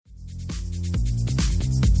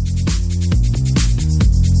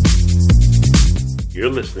You're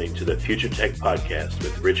listening to the Future Tech Podcast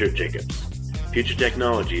with Richard Jacobs. Future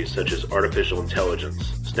technologies such as artificial intelligence,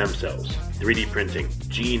 stem cells, 3D printing,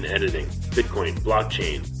 gene editing, Bitcoin,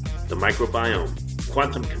 blockchain, the microbiome,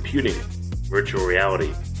 quantum computing, virtual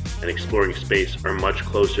reality, and exploring space are much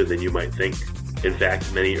closer than you might think. In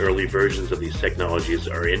fact, many early versions of these technologies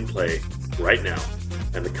are in play right now,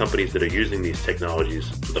 and the companies that are using these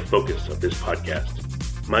technologies are the focus of this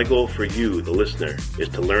podcast. My goal for you, the listener, is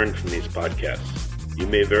to learn from these podcasts. You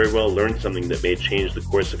may very well learn something that may change the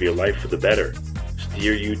course of your life for the better,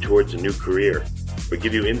 steer you towards a new career, or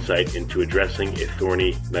give you insight into addressing a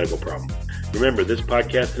thorny medical problem. Remember, this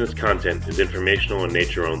podcast and its content is informational in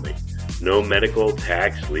nature only. No medical,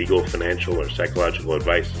 tax, legal, financial, or psychological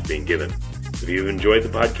advice is being given. If you've enjoyed the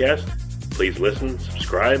podcast, please listen,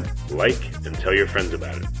 subscribe, like, and tell your friends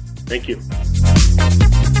about it. Thank you.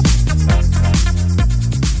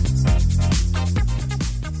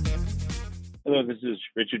 Hello, this is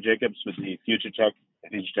Richard Jacobs with the Future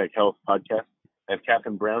Tech Health podcast. I have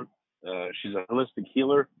Katherine Brown. She's a holistic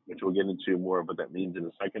healer, which we'll get into more of what that means in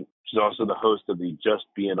a second. She's also the host of the Just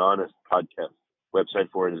Bein Honest podcast. Website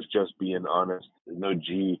for it is Just Bein Honest. There's no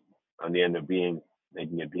G on the end of being,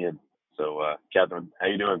 making it being. So, Katherine, how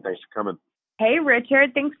you doing? Thanks for coming. Hey,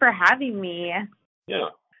 Richard. Thanks for having me. Yeah.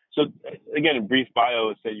 So, again, in brief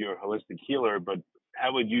bio, it said you're a holistic healer, but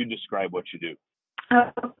how would you describe what you do?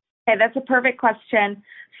 Okay, that's a perfect question.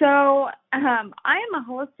 So I am a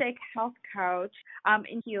holistic health coach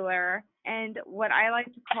and healer, and what I like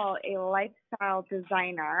to call a lifestyle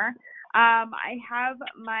designer. I have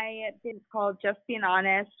my business called Just Bein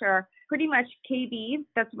Honest, or pretty much KB.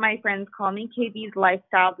 That's what my friends call me, KB's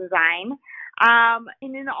Lifestyle Design.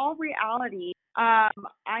 And in all reality, I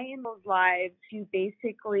am those lives to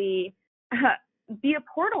basically be a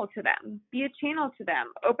portal to them, be a channel to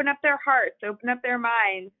them, open up their hearts, open up their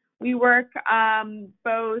minds. We work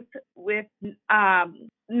both with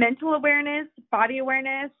mental awareness, body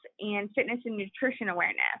awareness, and fitness and nutrition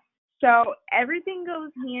awareness. So everything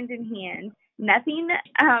goes hand in hand. Nothing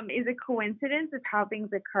is a coincidence of how things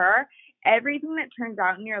occur. Everything that turns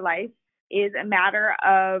out in your life is a matter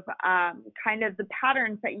of kind of the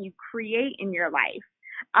patterns that you create in your life.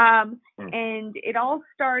 And it all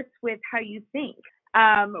starts with how you think,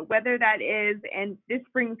 whether that is, and this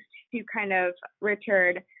brings to kind of,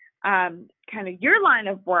 Richard, kind of your line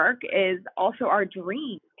of work is also our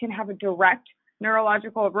dreams can have a direct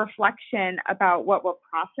neurological reflection about what we're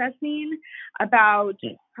processing, about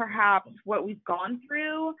perhaps what we've gone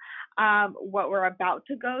through, what we're about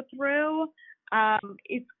to go through.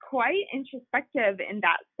 It's quite introspective in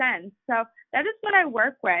that sense. So that is what I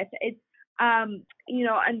work with. It's,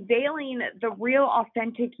 unveiling the real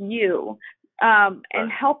authentic you,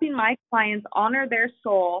 and helping my clients honor their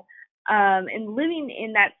soul, and living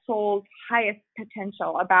in that soul's highest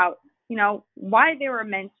potential about, why they were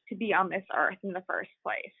meant to be on this earth in the first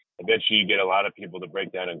place. I bet you get a lot of people to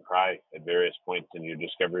break down and cry at various points in your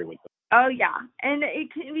discovery with them. Oh, yeah. And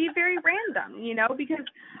it can be very random, because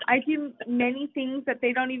I do many things that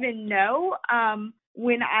they don't even know.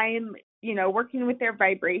 When I'm, working with their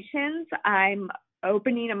vibrations, I'm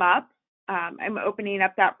opening them up. I'm opening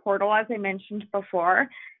up that portal, as I mentioned before.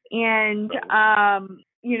 And,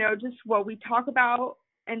 just what we talk about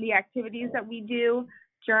and the activities that we do,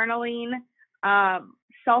 journaling,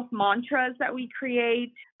 self-mantras that we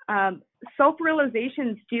create,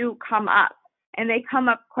 self-realizations do come up, and they come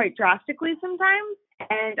up quite drastically sometimes.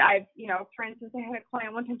 And I've, for instance, I had a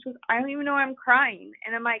client one time, she goes, I don't even know I'm crying.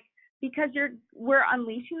 And I'm like, because we're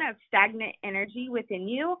unleashing that stagnant energy within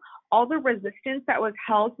you, all the resistance that was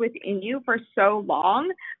held within you for so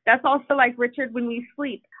long. That's also like, Richard, when we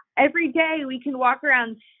sleep, every day we can walk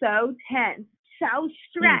around so tense, so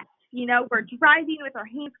stressed. We're driving with our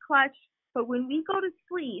hands clutched, but when we go to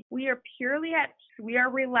sleep, we are purely at peace. We are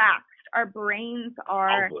relaxed. Our brains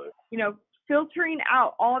are, filtering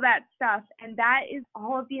out all that stuff. And that is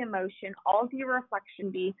all of the emotion, all of the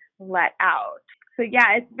reflection be let out. So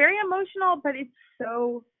yeah, it's very emotional, but it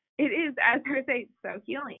is, as I say, so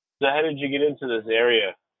healing. So how did you get into this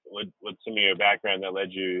area? What's some of your background that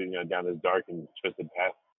led you, down this dark and twisted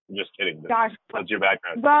path? I'm just kidding. Gosh. What's your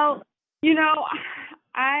background? Well,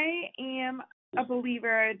 I am a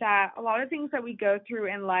believer that a lot of things that we go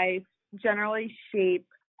through in life generally shape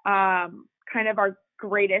kind of our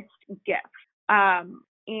greatest gifts.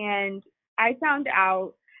 And I found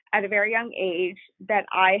out at a very young age that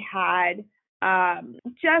I had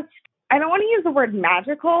I don't want to use the word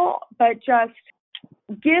magical, but just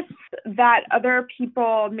gifts that other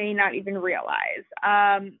people may not even realize.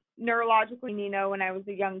 Neurologically, when I was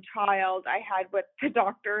a young child, I had what the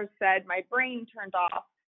doctors said my brain turned off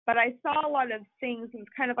but I saw a lot of things. It was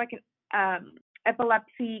kind of like an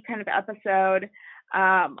epilepsy kind of episode.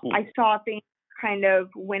 I saw things kind of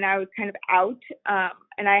when I was kind of out,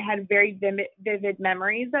 and I had very vivid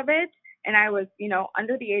memories of it. And I was,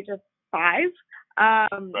 under the age of 5.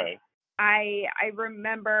 Right. I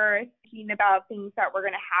remember thinking about things that were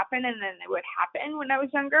going to happen, and then they would happen when I was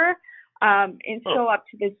younger. And still up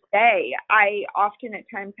to this day, I often at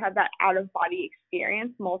times have that out of body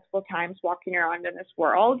experience multiple times walking around in this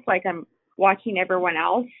world, like I'm watching everyone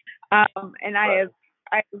else. And I have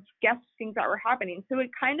guessed things that were happening. So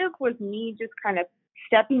it kind of was me just kind of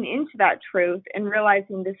stepping into that truth and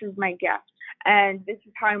realizing this is my gift. And this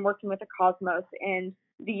is how I'm working with the cosmos and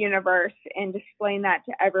the universe and displaying that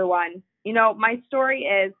to everyone. My story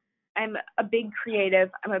is I'm a big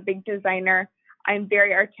creative. I'm a big designer. I'm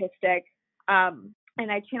very artistic. And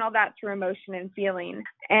I channel that through emotion and feeling.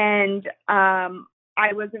 And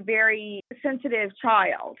I was a very sensitive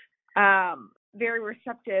child, very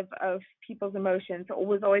receptive of people's emotions. It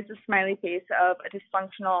was always a smiley face of a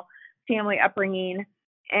dysfunctional family upbringing.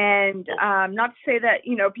 And not to say that,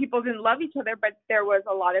 people didn't love each other, but there was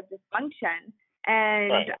a lot of dysfunction.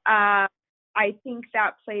 And I think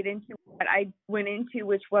that played into what I went into,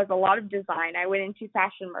 which was a lot of design. I went into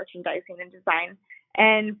fashion merchandising and design.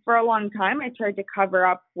 And for a long time, I tried to cover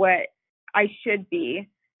up what I should be.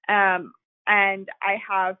 And I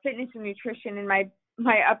have fitness and nutrition in my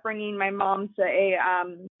upbringing. My mom's a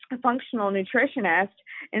functional nutritionist.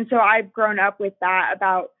 And so I've grown up with that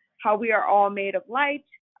about how we are all made of light,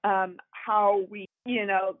 how we,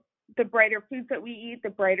 the brighter foods that we eat, the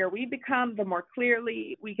brighter we become, the more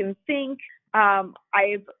clearly we can think.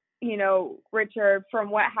 I've, Richard, from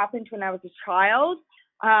what happened when I was a child,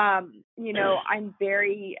 I'm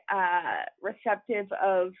very receptive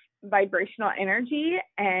of vibrational energy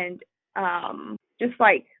and just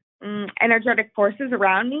like energetic forces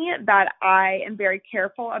around me, that I am very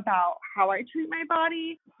careful about how I treat my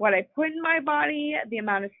body, what I put in my body, the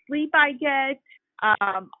amount of sleep I get.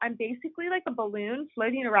 I'm basically like a balloon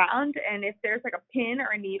floating around, and if there's like a pin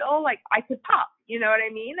or a needle, like I could pop, you know what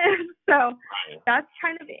I mean? So that's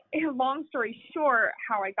kind of a long story short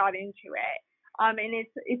how I got into it. And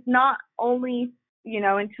it's not only,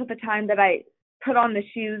 until the time that I put on the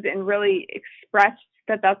shoes and really expressed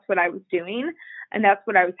that that's what I was doing and that's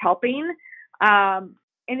what I was helping. And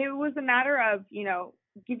it was a matter of,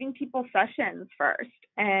 giving people sessions first.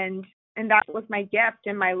 And that was my gift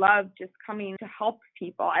and my love, just coming to help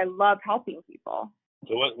people. I love helping people.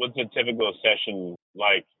 So what's a typical session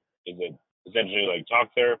like? Is it essentially like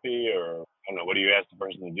talk therapy, or I don't know, what do you ask the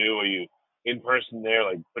person to do? Are you in person there,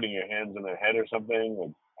 like putting your hands on their head or something?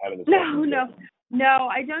 Like having a No,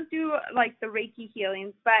 I don't do like the Reiki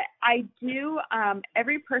healings, but I do,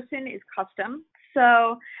 every person is custom.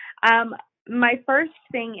 So my first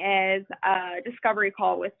thing is a discovery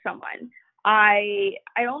call with someone. I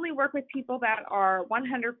only work with people that are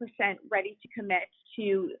 100% ready to commit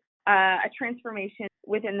to a transformation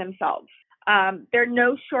within themselves. There are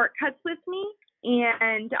no shortcuts with me,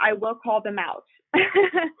 and I will call them out.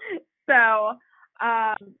 So,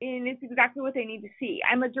 and it's exactly what they need to see.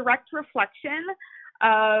 I'm a direct reflection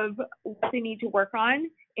of what they need to work on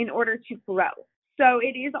in order to grow. So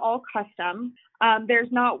it is all custom.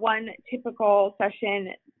 There's not one typical session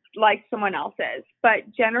like someone else's,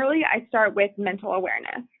 but generally I start with mental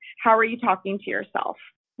awareness. How are you talking to yourself,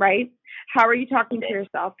 right? How are you talking to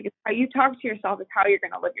yourself? Because how you talk to yourself is how you're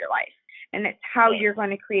going to live your life. And it's how you're going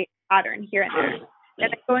to create a pattern here and there. Then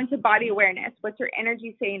I go into body awareness. What's your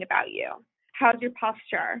energy saying about you? How's your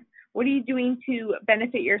posture? What are you doing to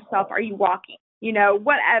benefit yourself? Are you walking?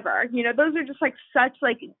 Whatever. Those are just like such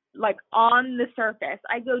like on the surface.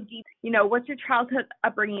 I go deep. What's your childhood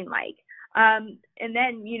upbringing like? And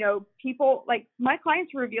then, people like my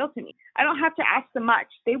clients reveal to me. I don't have to ask them much.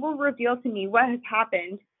 They will reveal to me what has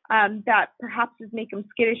happened that perhaps is make them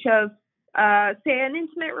skittish of, say, an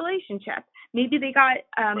intimate relationship. Maybe they got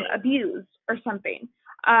abused or something.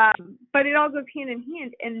 But it all goes hand in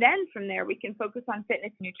hand. And then from there, we can focus on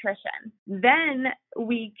fitness and nutrition. Then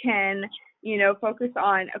we can, focus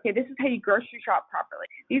on, okay, this is how you grocery shop properly.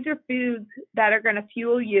 These are foods that are going to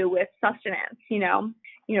fuel you with sustenance,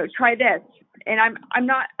 try this. And I'm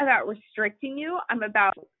not about restricting you. I'm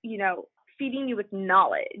about, feeding you with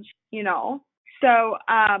knowledge, So,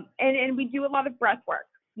 and we do a lot of breath work.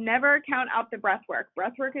 Never count out the breath work.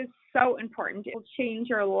 Breath work is so important. It will change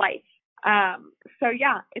your life. So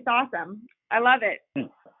yeah, it's awesome. I love it. And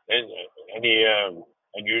any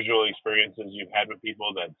unusual experiences you've had with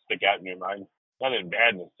people that stick out in your mind? Not in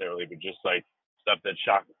bad necessarily, but just like stuff that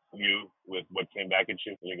you with what came back at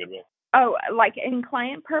you in a good way? Oh, like in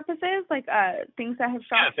client purposes, like things that have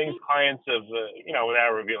shocked things me? clients have,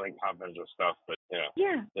 without revealing confidential stuff, but,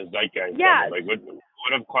 Yeah. the zeitgeist Yeah. of it. Like,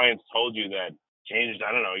 what have clients told you that changed,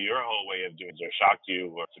 I don't know, your whole way of doing it, or shocked you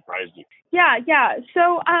or surprised you? Yeah.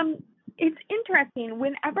 So it's interesting.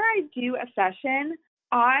 Whenever I do a session,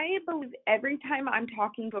 I believe every time I'm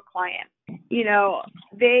talking to a client,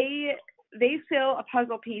 they fill a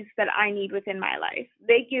puzzle piece that I need within my life.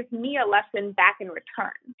 They give me a lesson back in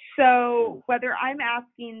return. So whether I'm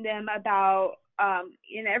asking them about,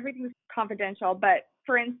 everything's confidential, but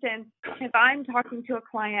for instance, if I'm talking to a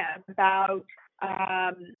client about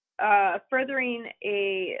furthering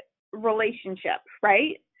a relationship,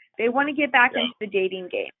 right? They want to get back into the dating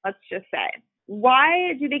game, let's just say.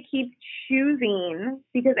 Why do they keep choosing,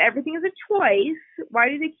 because everything is a choice, why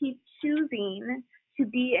do they keep choosing to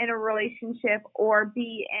be in a relationship or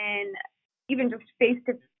be in even just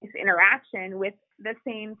face-to-face interaction with the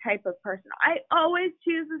same type of person? I always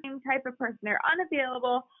choose the same type of person. They're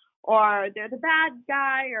unavailable, or they're the bad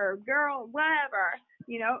guy or girl, whatever.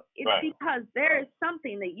 It's because there is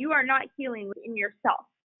something that you are not healing within yourself.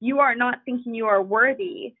 You are not thinking you are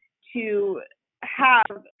worthy to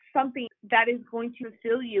have something that is going to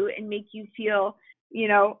fulfill you and make you feel,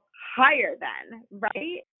 higher than,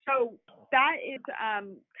 right? So that is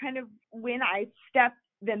kind of when I step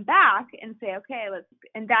them back and say, okay,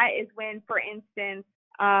 and that is when, for instance,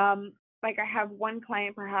 like I have one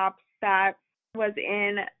client perhaps that was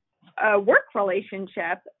in a work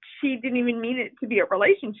relationship. She didn't even mean it to be a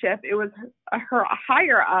relationship. It was her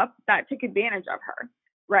higher up that took advantage of her,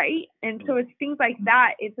 right? And so it's things like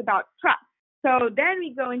that. It's about trust. So then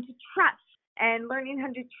we go into trust and learning how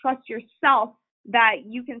to trust yourself, that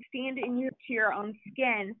you can stand to your own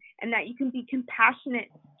skin, and that you can be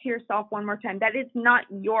compassionate to yourself one more time, that it's not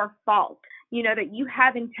your fault, that you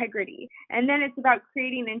have integrity. And then it's about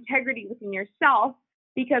creating integrity within yourself,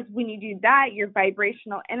 because when you do that, your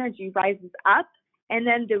vibrational energy rises up, and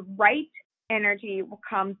then the right energy will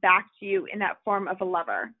come back to you in that form of a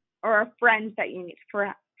lover or a friend that you need,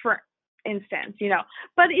 for instance,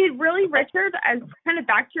 But it really, Richard, as kind of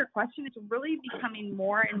back to your question, it's really becoming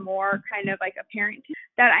more and more kind of like apparent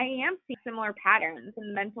that I am seeing similar patterns in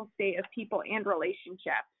the mental state of people and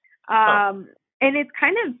relationships. And it's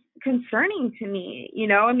kind of concerning to me,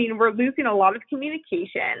 we're losing a lot of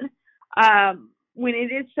communication. When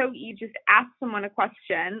it is so easy to just ask someone a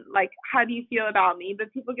question, like, how do you feel about me?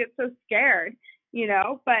 But people get so scared,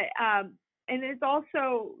 but, and it's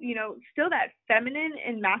also, still that feminine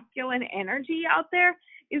and masculine energy out there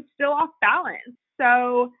is still off balance.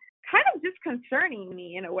 So kind of disconcerting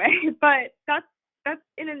me in a way, but that's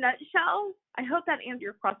in a nutshell. I hope that answered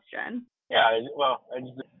your question. Yeah, I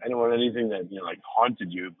don't want anything that,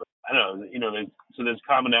 haunted you, but I don't know, there's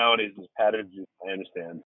commonalities, there's patterns, I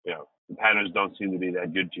understand. The patterns don't seem to be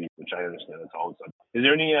that good to you, which I understand. That's all it's like. Is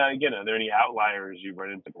there any, are there any outliers you've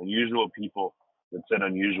run into, unusual people that said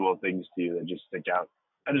unusual things to you that just stick out?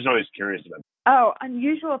 I'm just always curious about it. Oh,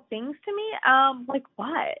 unusual things to me? Like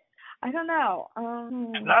what? I don't know.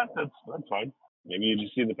 If not, that's fine. Maybe you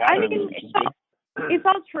just see the patterns, which is good. It's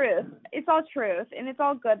all truth. It's all truth, and it's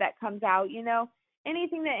all good that comes out.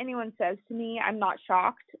 Anything that anyone says to me, I'm not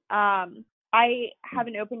shocked. I have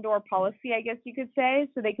an open door policy, I guess you could say,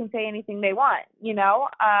 so they can say anything they want,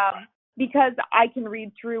 because I can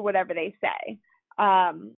read through whatever they say.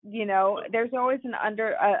 There's always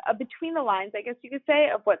a between the lines, I guess you could say,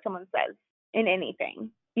 of what someone says in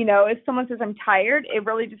anything. If someone says I'm tired, it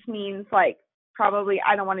really just means like, probably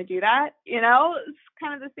I don't want to do that. It's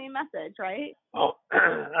kind of the same message, right? Oh,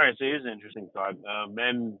 all right. So here's an interesting thought.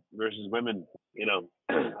 Men versus women, I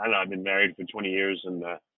don't know. I've been married for 20 years, and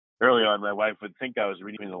early on, my wife would think I was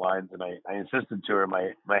reading the lines, and I insisted to her.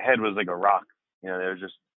 My head was like a rock. There was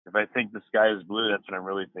just, if I think the sky is blue, that's what I'm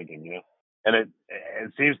really thinking. And it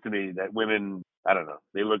seems to me that women, I don't know,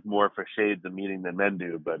 they look more for shades of meaning than men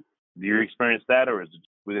do. But do you experience that, or is it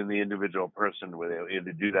within the individual person where they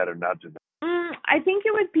either do that or not do that? I think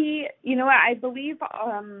it would be, I believe,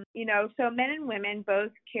 so men and women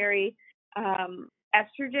both carry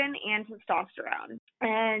estrogen and testosterone.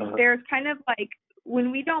 And there's kind of like,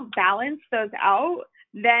 when we don't balance those out,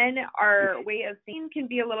 then our way of seeing can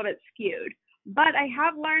be a little bit skewed. But I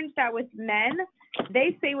have learned that with men,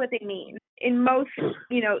 they say what they mean. In most,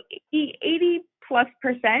 80+%,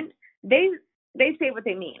 they say what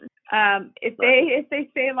they mean. If they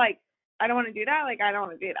say like, I don't want to do that, like, I don't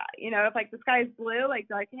want to do that. If like the sky is blue, like,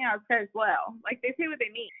 they're like, yeah, the sky is blue. Like, they say what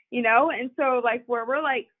they mean, And so like where we're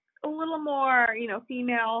like a little more,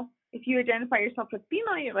 female if you identify yourself with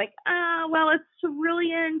female, you're like, well, it's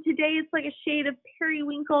cerulean. Today it's like a shade of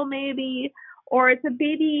periwinkle maybe, or it's a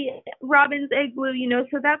baby robin's egg blue,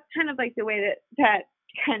 so that's kind of like the way that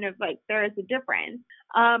kind of like there is a difference.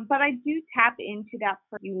 But I do tap into that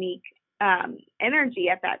unique energy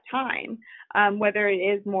at that time, whether it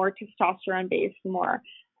is more testosterone based, more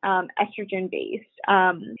estrogen based.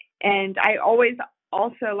 And I always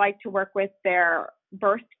also like to work with their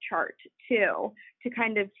birth chart too, to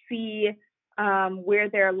kind of see where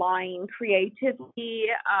they're lying creatively,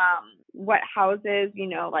 what houses,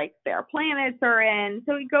 like their planets are in.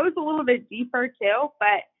 So it goes a little bit deeper too.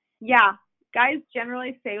 But yeah, guys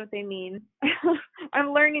generally say what they mean.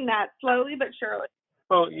 I'm learning that slowly but surely.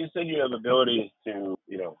 Well, you said you have abilities to,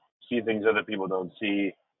 see things other people don't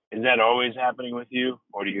see. Is that always happening with you,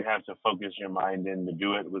 or do you have to focus your mind in to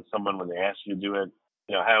do it with someone when they ask you to do it?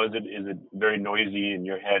 How is it? Is it very noisy in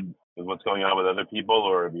your head with what's going on with other people,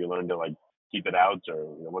 or have you learned to keep it out, or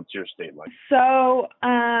what's your state like? So,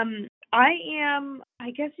 I am,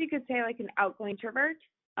 I guess you could say, like an outgoing introvert.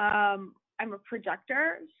 I'm a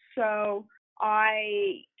projector, so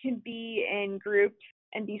I can be in groups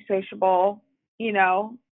and be sociable,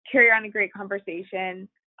 carry on a great conversation.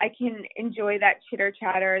 I can enjoy that chitter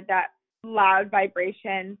chatter, that loud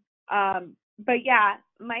vibration. But yeah,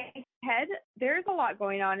 my head, there's a lot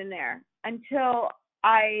going on in there until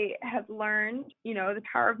I have learned, the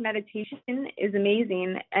power of meditation is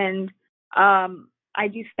amazing. And I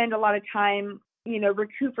do spend a lot of time,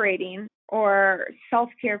 recuperating or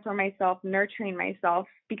self-care for myself, nurturing myself,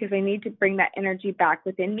 because I need to bring that energy back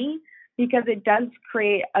within me, because it does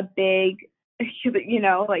create a big,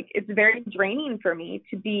 it's very draining for me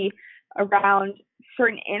to be around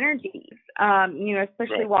certain energies,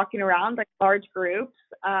 especially walking around like large groups.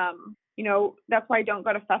 That's why I don't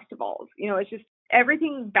go to festivals. It's just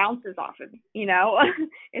everything bounces off of me,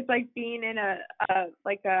 It's like being in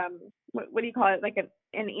what do you call it? Like an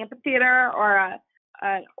amphitheater or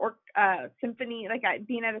a symphony,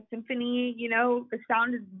 being at a symphony, the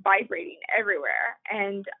sound is vibrating everywhere.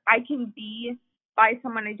 And I can be by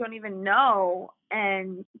someone I don't even know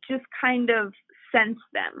and just kind of sense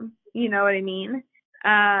them, you know what I mean?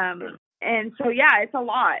 And so, yeah, it's a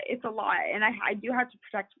lot. And I do have to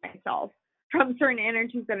protect myself from certain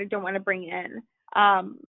energies that I don't want to bring in.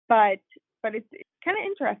 But it's kind of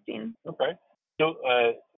interesting. Okay. So,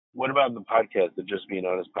 what about the podcast, the Just Being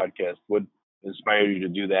Honest podcast? What inspired you to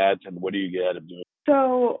do that, and what do you get out of doing it?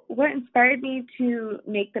 So what inspired me to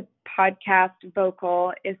make the podcast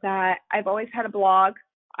vocal is that I've always had a blog.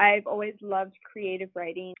 I've always loved creative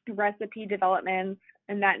writing, recipe development,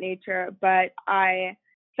 and that nature. But I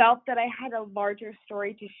felt that I had a larger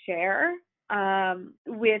story to share,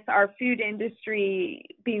 with our food industry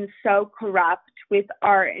being so corrupt, with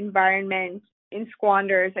our environment in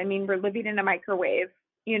squanders. I mean, we're living in a microwave,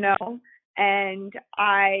 and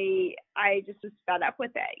I just was fed up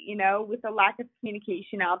with it, with the lack of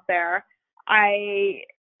communication out there. I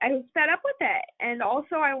was fed up with it. And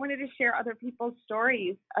also I wanted to share other people's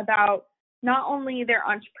stories about not only their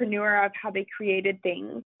entrepreneur of how they created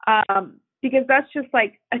things, because that's just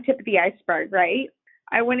like a tip of the iceberg, right?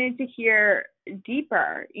 I wanted to hear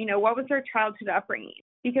deeper, what was their childhood upbringing?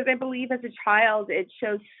 Because I believe as a child, it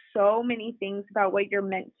shows so many things about what you're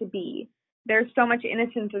meant to be. There's so much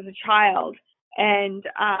innocence as a child. And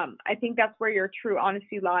I think that's where your true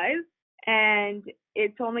honesty lies. And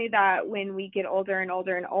it's only that when we get older and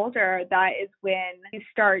older and older, that is when you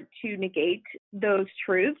start to negate those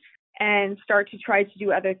truths and start to try to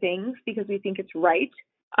do other things because we think it's right.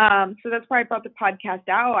 So that's why I brought the podcast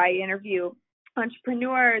out. I interview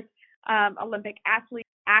entrepreneurs, Olympic athletes,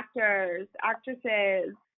 actors,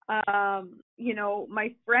 actresses,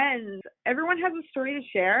 my friends. Everyone has a story to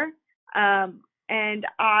share. And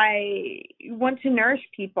I want to nourish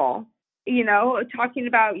people, talking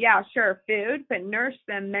about, food, but nourish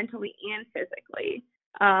them mentally and physically,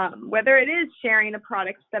 whether it is sharing the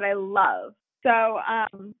products that I love. So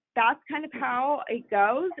that's kind of how it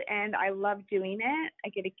goes, and I love doing it. I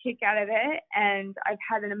get a kick out of it, and I've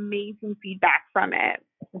had an amazing feedback from it.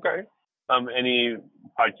 Okay. Any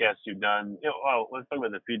podcasts you've done? Let's talk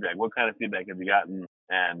about the feedback. What kind of feedback have you gotten?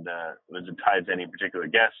 And was it tied to any particular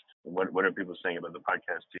guest? What are people saying about the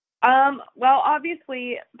podcast to you? Well,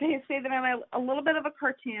 obviously, they say that I'm a little bit of a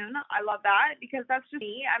cartoon. I love that because that's just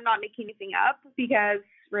me. I'm not making anything up because,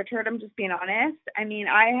 Richard, I'm just being honest. I mean,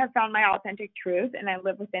 I have found my authentic truth and I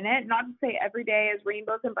live within it. Not to say every day is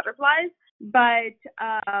rainbows and butterflies, but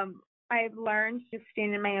I've learned to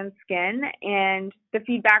stand in my own skin, and the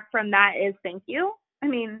feedback from that is thank you. I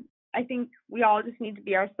mean, I think we all just need to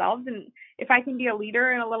be ourselves. And if I can be a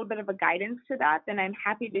leader and a little bit of a guidance to that, then I'm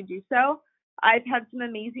happy to do so. I've had some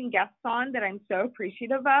amazing guests on that I'm so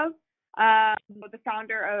appreciative of. The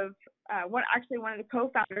founder of one of the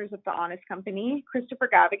co-founders of the Honest Company, Christopher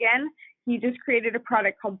Gavigan, he just created a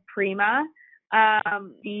product called Prima,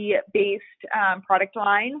 the based product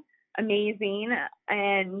line. Amazing.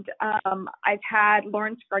 And I've had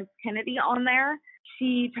Lauren Scruggs Kennedy on there.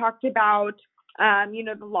 She talked about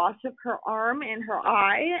the loss of her arm and her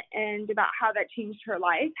eye and about how that changed her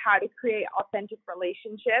life, how to create authentic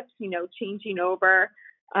relationships, changing over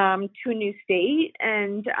to a new state.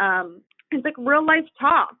 And it's like real life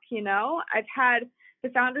talk, I've had the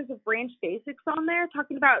founders of Branch Basics on there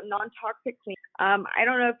talking about non-toxic clean. I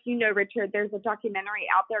don't know if you know, Richard, there's a documentary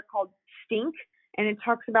out there called Stink, and it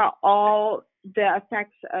talks about all the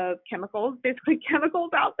effects of chemicals, basically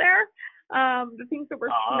chemicals out there, the things that we're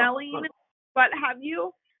smelling, what have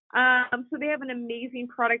you. So they have an amazing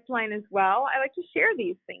product line as well. I like to share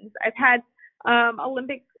these things. I've had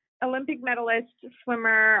Olympic medalist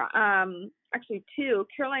swimmer, actually two,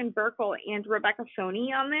 Caroline Burkle and Rebecca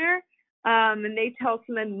Soni on there. And they tell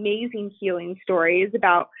some amazing healing stories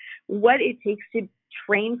about what it takes to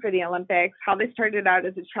train for the Olympics, how they started out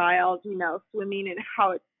as a child, swimming, and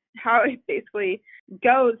how it basically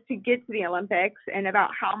goes to get to the Olympics, and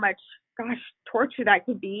about how much, torture that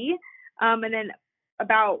could be. And then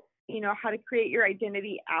about, how to create your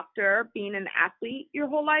identity after being an athlete your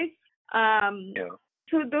whole life.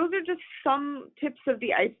 So those are just some tips of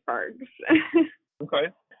the icebergs.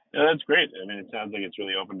 Okay. Yeah, that's great. I mean, it sounds like it's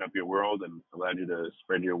really opened up your world and allowed you to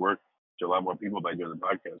spread your work to a lot more people by doing the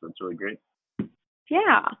podcast. That's really great.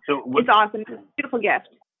 Yeah. So it's awesome. It's a beautiful gift.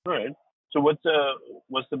 All right. So what's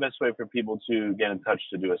the best way for people to get in touch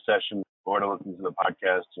to do a session or to listen to the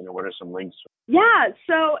podcast? What are some links? Yeah.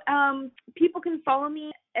 So people can follow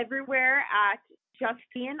me everywhere at Just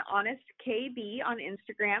Bein Honest KB on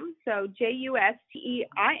Instagram. So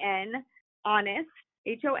JUSTEIN Honest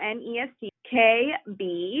HONEST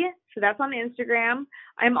KB. So that's on Instagram.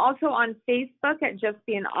 I'm also on Facebook at Just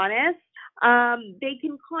Bein Honest. They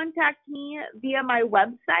can contact me via my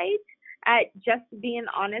website at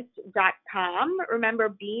justbeinhonest.com. Remember,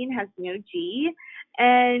 Bein has no G.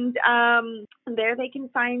 And there they can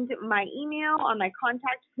find my email on my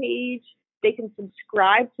contact page. They can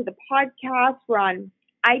subscribe to the podcast. We're on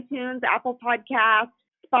iTunes, Apple Podcasts,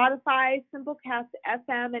 Spotify, Simplecast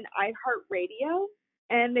FM, and iHeartRadio.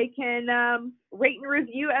 And they can rate and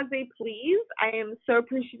review as they please. I am so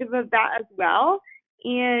appreciative of that as well.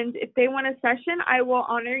 And if they want a session, I will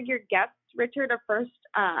honor your guests, Richard, a first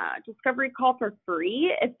discovery call for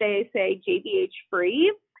free if they say JBH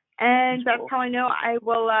free. And that's how I know I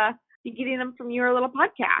will be getting them from your little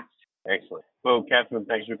podcast. Excellent. Well, Katherine,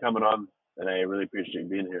 thanks for coming on, and I really appreciate you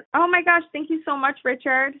being here. Oh, my gosh. Thank you so much,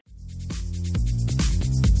 Richard.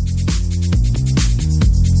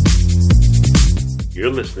 You're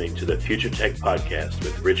listening to the Future Tech Podcast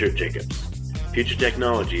with Richard Jacobs. Future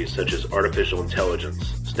technologies such as artificial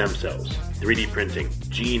intelligence, stem cells, 3D printing,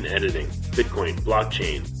 gene editing, Bitcoin,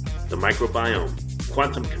 blockchain, the microbiome,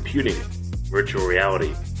 quantum computing, virtual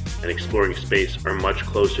reality, and exploring space are much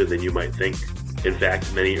closer than you might think. In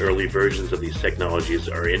fact, many early versions of these technologies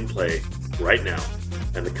are in play right now,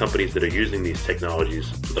 and the companies that are using these technologies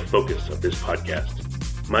are the focus of this podcast.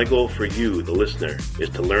 My goal for you, the listener, is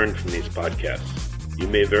to learn from these podcasts. You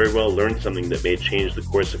may very well learn something that may change the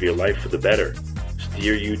course of your life for the better,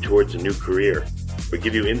 steer you towards a new career, or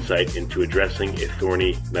give you insight into addressing a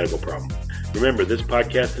thorny medical problem. Remember, this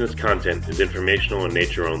podcast and its content is informational in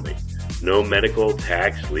nature only. No medical,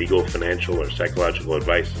 tax, legal, financial, or psychological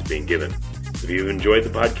advice is being given. If you've enjoyed the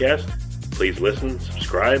podcast, please listen,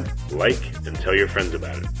 subscribe, like, and tell your friends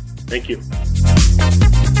about it. Thank you.